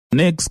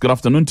Nix, good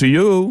afternoon to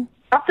you.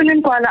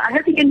 Afternoon, Kuala. I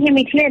hope you can hear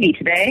me clearly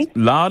today.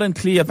 Loud and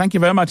clear. Thank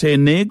you very much,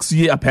 Nix.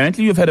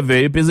 Apparently you've had a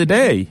very busy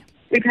day.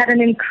 We've had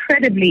an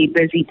incredibly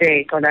busy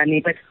day,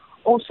 Kolani, but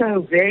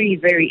also very,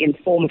 very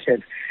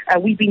informative.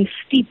 We've been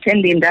steeped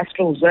in the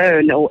industrial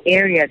zone or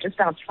area just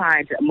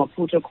outside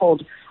Maputo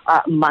called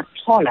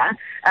Matola.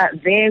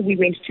 There we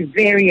went to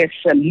various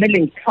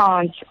milling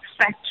plants,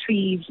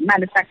 factories,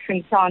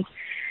 manufacturing plants.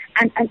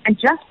 And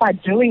just by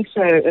doing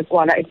so,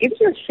 Kuala, it gives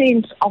you a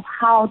sense of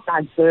how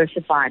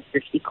diversified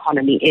this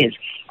economy is.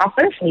 Our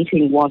first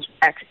meeting was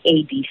at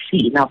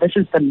ADC. Now, this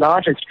is the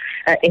largest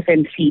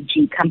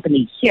FMCG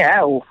company here,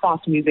 or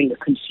fast-moving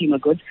consumer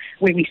goods,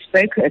 where we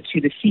spoke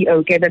to the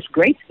CEO, gave us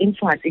great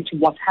insights into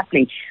what's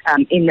happening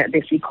in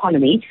this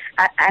economy.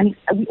 And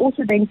we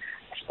also then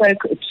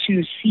spoke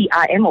to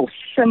CIM, or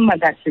SIM,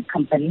 that's the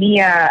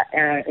Companhia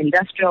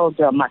Industrial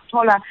de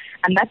Matola,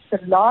 and that's the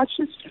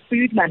largest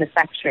food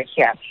manufacturer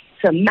here.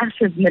 It's a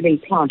massive milling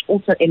plant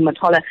also in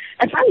Matola.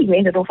 And finally, we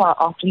ended off our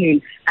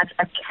afternoon at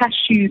a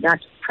cashew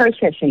nut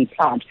processing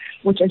plant,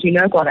 which, as you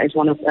know, Ghana, is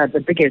one of the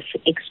biggest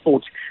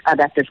exports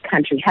that this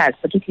country has,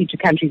 particularly to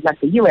countries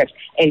like the US,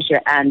 Asia,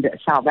 and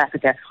South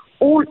Africa.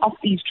 All of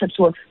these trips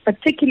were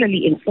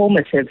particularly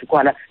informative,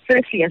 Ghana.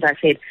 Firstly, as I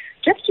said,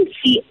 just to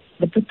see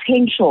the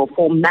potential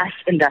for mass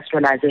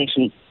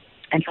industrialization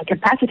and for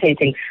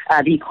capacitating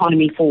the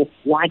economy for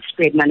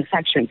widespread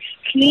manufacturing.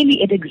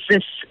 Clearly it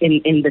exists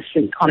in this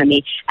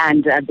economy,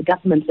 and the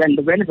government and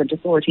the relevant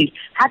authorities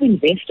have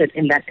invested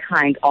in that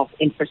kind of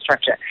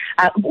infrastructure.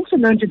 We've also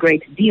learned a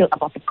great deal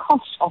about the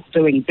costs of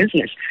doing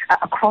business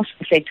across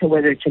the sector,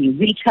 whether it's in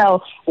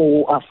retail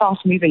or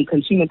fast-moving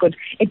consumer goods.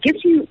 It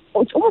gives you,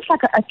 it's almost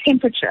like a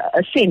temperature,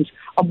 a sense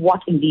of what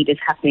indeed is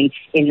happening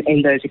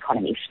in those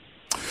economies.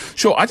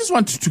 Sure. I just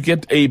wanted to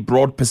get a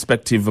broad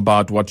perspective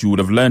about what you would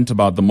have learned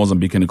about the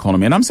Mozambican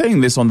economy. And I'm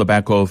saying this on the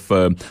back of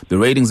the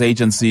ratings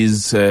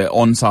agencies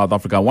on South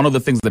Africa. One of the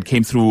things that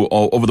came through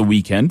over the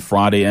weekend,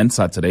 Friday and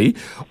Saturday,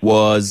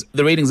 was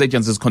the ratings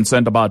agencies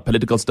concerned about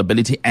political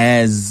stability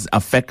as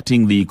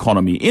affecting the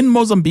economy. In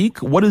Mozambique,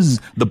 what is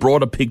the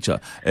broader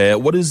picture?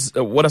 What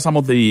are some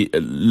of the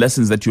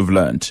lessons that you've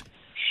learned?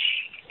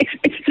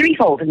 It's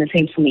threefold in a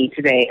sense for me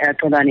today,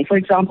 Kolani. For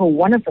example,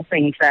 one of the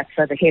things that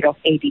the head of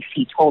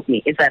ADC told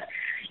me is that,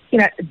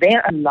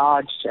 they're a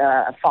large,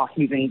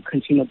 fast-moving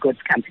consumer goods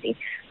company.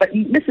 But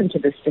listen to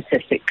this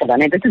statistic,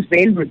 Kolani. This is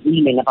very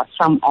revealing about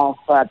some of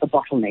the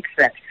bottlenecks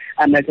that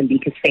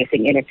Mozambique is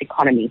facing in its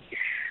economy.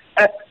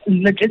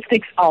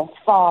 Logistics are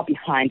far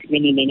behind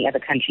many, many other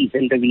countries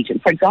in the region.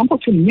 For example,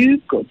 to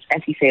move goods,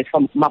 as he says,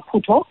 from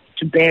Maputo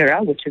to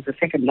Beira, which is the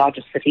second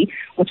largest city,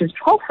 which is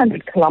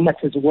 1,200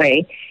 kilometers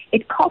away,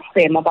 it costs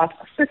them about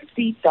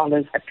 $50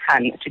 a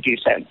ton to do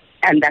so.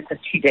 And that's a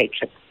 2-day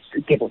trip,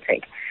 give or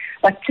take.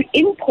 But to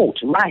import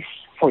rice,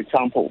 for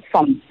example,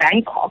 from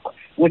Bangkok,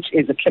 which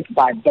is a trip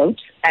by boat,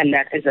 and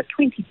that is a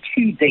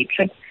 22-day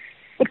trip,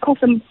 would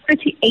cost them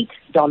 $38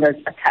 a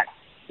ton.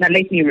 Now,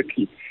 let me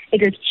repeat.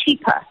 It is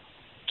cheaper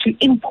to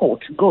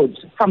import goods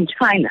from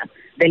China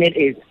than it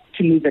is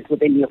to move it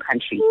within your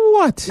country.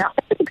 What? Now,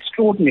 that's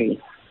extraordinary.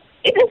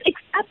 It is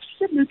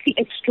absolutely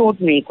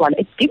extraordinary, Kwan.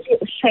 It gives you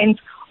a sense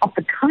of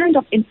the kind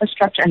of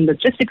infrastructure and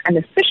logistics and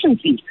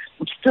efficiencies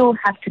which still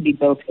have to be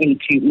built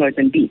into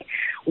Mozambique.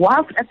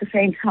 Whilst at the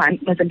same time,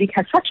 Mozambique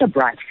has such a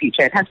bright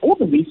future. It has all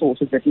the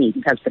resources it needs.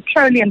 It has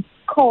petroleum,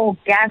 coal,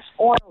 gas,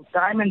 oil,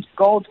 diamonds,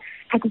 gold,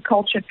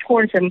 agriculture,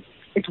 tourism.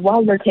 It's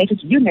well located,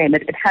 you name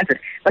it, it has it.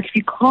 But if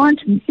you can't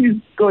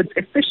move goods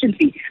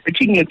efficiently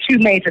between your two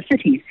major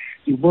cities,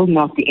 you will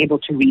not be able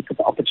to reap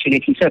the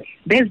opportunity. So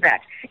there's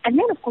that. And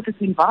then, of course, it's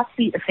been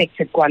vastly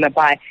affected, Kuala,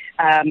 by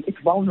it's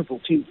vulnerable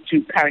to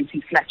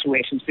currency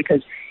fluctuations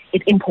because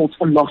it imports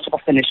a lot of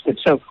finished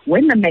goods. So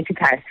when the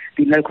Mexikai,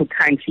 the local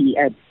currency,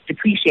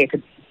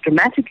 depreciated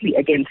dramatically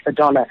against the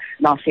dollar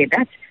last year,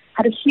 that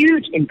had a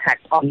huge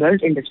impact on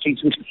those industries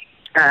which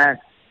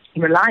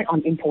rely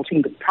on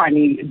importing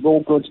primary raw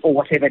goods or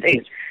whatever it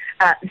is.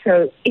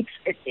 So it's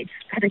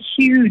had a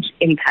huge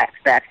impact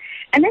that.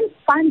 And then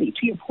finally,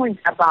 to your point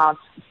about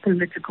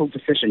political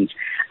decisions,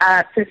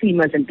 certainly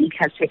Mozambique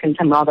has taken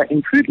some rather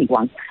imprudent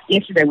ones.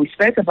 Yesterday we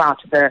spoke about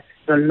the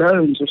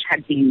loans which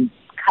had been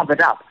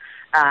covered up,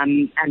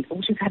 and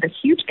which has had a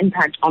huge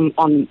impact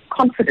on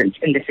confidence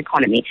in this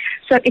economy.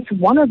 So it's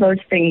one of those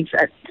things,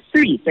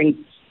 three things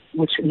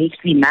which needs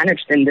to be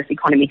managed in this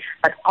economy,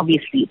 but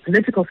obviously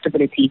political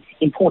stability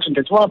important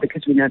as well,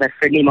 because we know that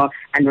Frelimo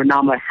and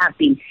Renamo have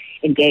been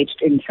engaged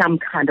in some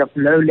kind of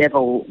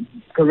low-level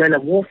guerrilla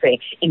warfare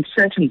in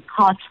certain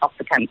parts of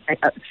the country.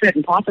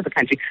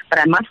 But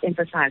I must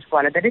emphasize,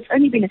 Kuala, that it's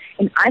only been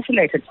in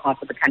isolated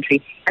parts of the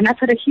country, and that's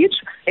had a huge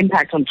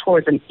impact on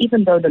tourism,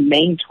 even though the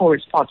main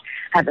tourist spots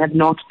have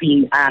not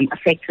been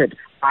affected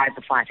by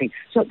the fighting.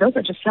 So those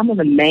are just some of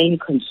the main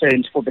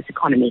concerns for this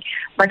economy.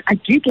 But I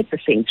do get the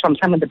sense from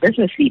some of the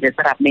business leaders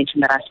that I've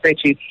mentioned that I spoke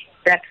to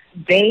that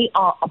they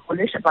are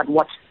bullish about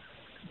what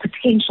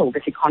potential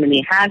this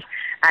economy has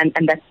and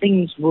that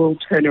things will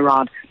turn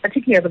around,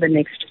 particularly over the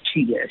next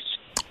 2 years.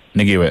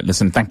 Nikiwe,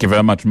 listen, thank you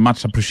very much.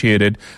 Much appreciated.